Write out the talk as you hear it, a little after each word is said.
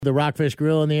The Rockfish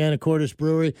Grill in the Anacortes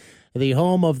Brewery, the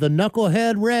home of the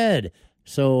Knucklehead Red.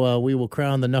 So we will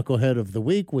crown the Knucklehead of the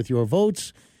Week with your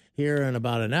votes here in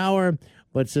about an hour.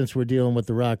 But since we're dealing with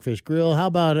the Rockfish Grill, how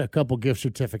about a couple gift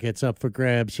certificates up for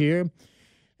grabs here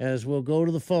as we'll go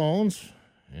to the phones.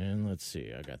 And let's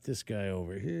see, I got this guy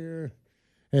over here.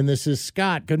 And this is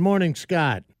Scott. Good morning,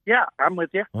 Scott. Yeah, I'm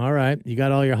with you. All right. You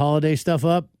got all your holiday stuff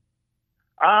up?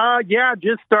 Yeah,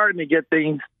 just starting to get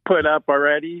things put up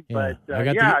already. Yeah.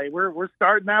 But we're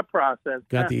starting that process.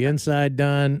 Got the inside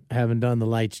done. Haven't done the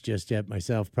lights just yet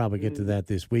myself. Probably get to that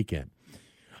this weekend.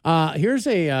 Here's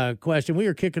a question. We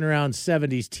were kicking around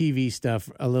 70s TV stuff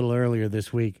a little earlier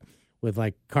this week with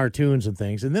like cartoons and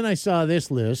things. And then I saw this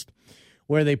list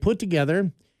where they put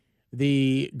together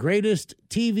the greatest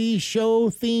TV show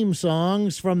theme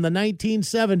songs from the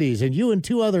 1970s. And you and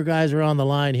two other guys are on the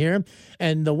line here.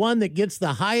 And the one that gets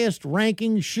the highest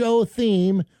ranking show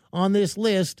theme on this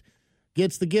list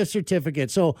gets the gift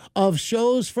certificate. So of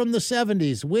shows from the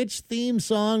 70s, which theme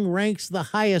song ranks the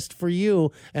highest for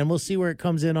you? And we'll see where it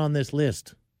comes in on this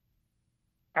list.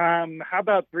 How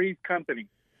about Three's Company?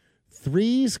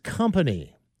 Three's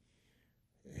Company.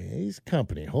 Three's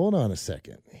Company. Hold on a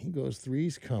second. He goes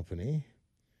Three's Company.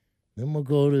 Then we'll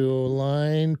go to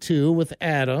line 2 with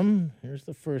Adam. Here's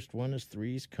the first one is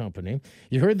Three's Company.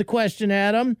 You heard the question,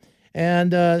 Adam.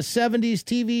 And 70s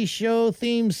TV show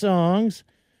theme songs.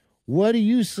 What do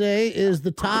you say is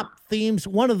the top themes,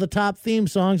 one of the top theme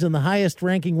songs, and the highest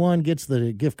ranking one gets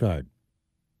the gift card?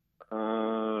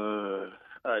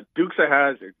 Dukes of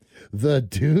Hazzard. The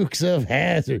Dukes of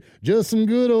Hazzard. Just some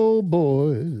good old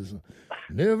boys.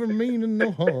 Never meaning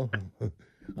no harm.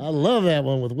 I love that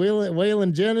one with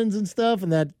Waylon Jennings and stuff,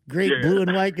 and that great blue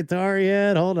and white guitar he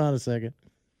had. Hold on a second.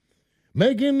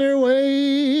 Making their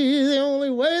way the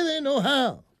only way they know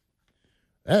how.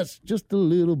 That's just a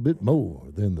little bit more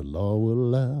than the law will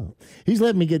allow. He's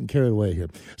letting me get carried away here.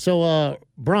 So,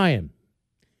 Brian.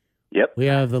 Yep. We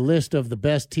have the list of the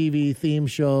best TV theme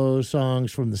show songs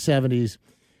from the 70s.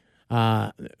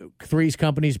 Three's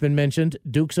Company's been mentioned.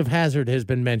 Dukes of Hazzard has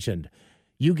been mentioned.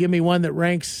 You give me one that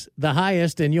ranks the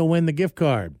highest, and you'll win the gift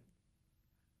card.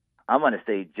 I'm going to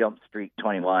say Jump Street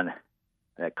 21,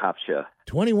 that cop show.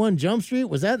 21 Jump Street?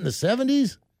 Was that in the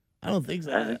 70s? I don't think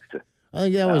so. I think so. I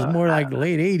think that was more like the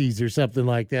late 80s or something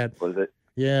like that. Was it?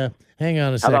 Yeah. Hang on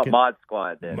a How second. about Mod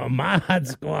Squad then? Mod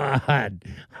Squad.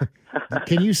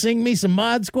 Can you sing me some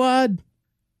Mod Squad?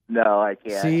 No, I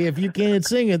can't. See, if you can't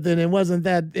sing it, then it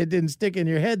didn't stick in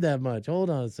your head that much. Hold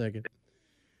on a second.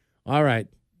 All right.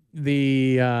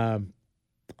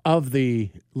 Of the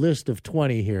list of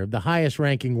 20 here, the highest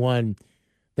ranking one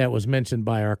that was mentioned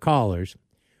by our callers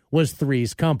was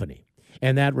Three's Company.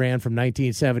 And that ran from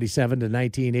 1977 to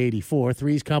 1984.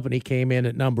 Three's Company came in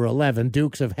at number 11.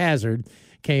 Dukes of Hazzard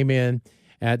came in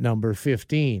at number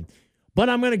 15. But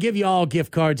I'm going to give you all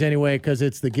gift cards anyway because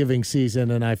it's the giving season,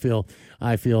 and I feel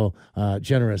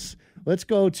generous. Let's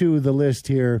go to the list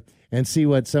here and see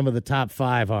what some of the top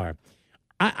 5 are.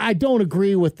 I don't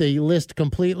agree with the list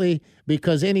completely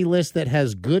because any list that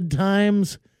has Good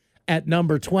Times at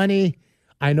number 20,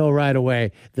 I know right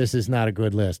away this is not a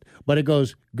good list. But it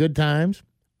goes Good Times,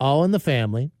 All in the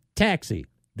Family, Taxi,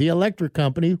 The Electric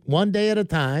Company, One Day at a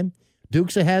Time,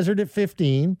 Dukes of Hazzard at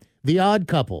 15, The Odd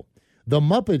Couple, The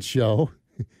Muppet Show,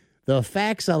 The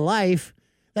Facts of Life.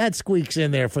 That squeaks in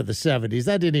there for the 70s.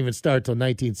 That didn't even start till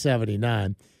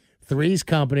 1979. Three's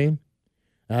Company.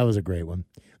 That was a great one.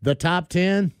 The top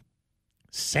 10,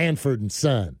 Sanford and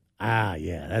Son. Ah,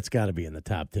 yeah, that's got to be in the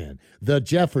top 10. The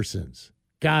Jeffersons.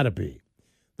 Got to be.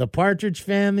 The Partridge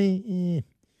Family.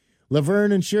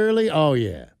 Laverne and Shirley. Oh,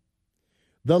 yeah.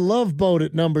 The Love Boat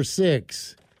at number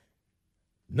 6.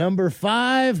 Number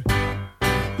 5.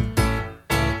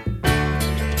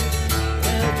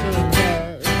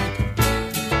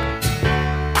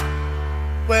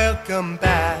 Welcome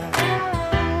back.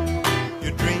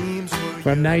 Your dreams were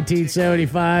From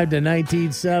 1975 to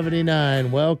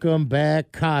 1979, Welcome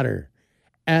Back, Kotter.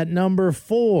 At number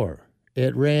 4,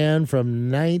 it ran from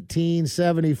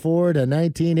 1974 to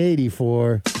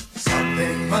 1984.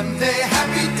 Sunday, Monday,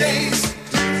 happy days.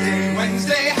 Tuesday,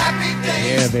 Wednesday, happy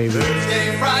days. Yeah, baby.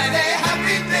 Thursday, Friday,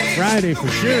 happy days. Friday for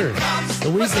sure. The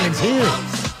weekend's here.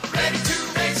 Ready to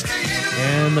race to you.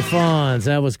 And the Fonz,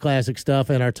 that was classic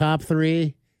stuff. And our top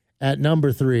 3 at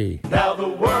number 3. Now the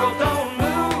world don't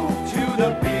move to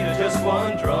the beat of just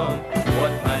one drum.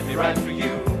 What might be right for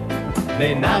you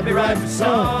may not be right for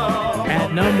some.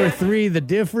 At number 3, The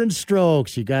Different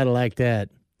Strokes. You got to like that.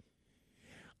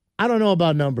 I don't know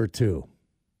about number 2.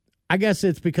 I guess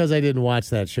it's because I didn't watch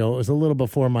that show. It was a little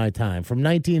before my time. From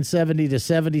 1970 to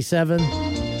 77. Who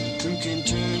can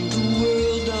turn the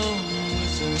world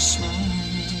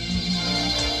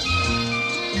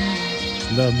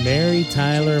The Mary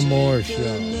Tyler Moore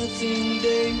Show.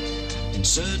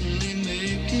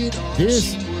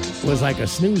 This was like a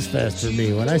snooze fest for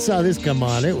me. When I saw this come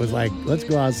on, it was like, let's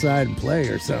go outside and play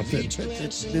or something.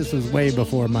 This was way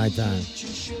before my time.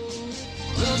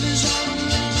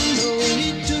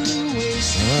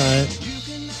 All right.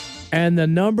 And the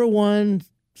number one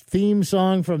theme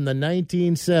song from the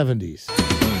 1970s.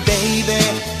 Baby,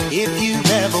 if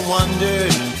you've ever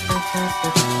wondered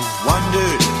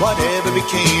whatever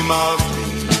became of me,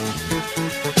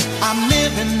 I'm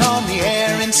living on the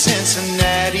air in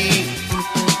Cincinnati,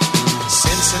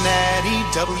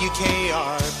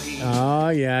 WKRP. Oh,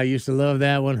 yeah, I used to love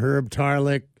that one. Herb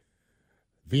Tarlick,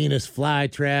 Venus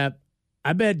Flytrap.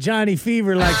 I bet Johnny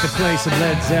Fever liked to play some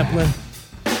Led Zeppelin.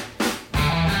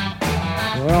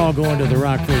 We're all going to the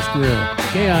Rockfish Grill.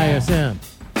 KISM.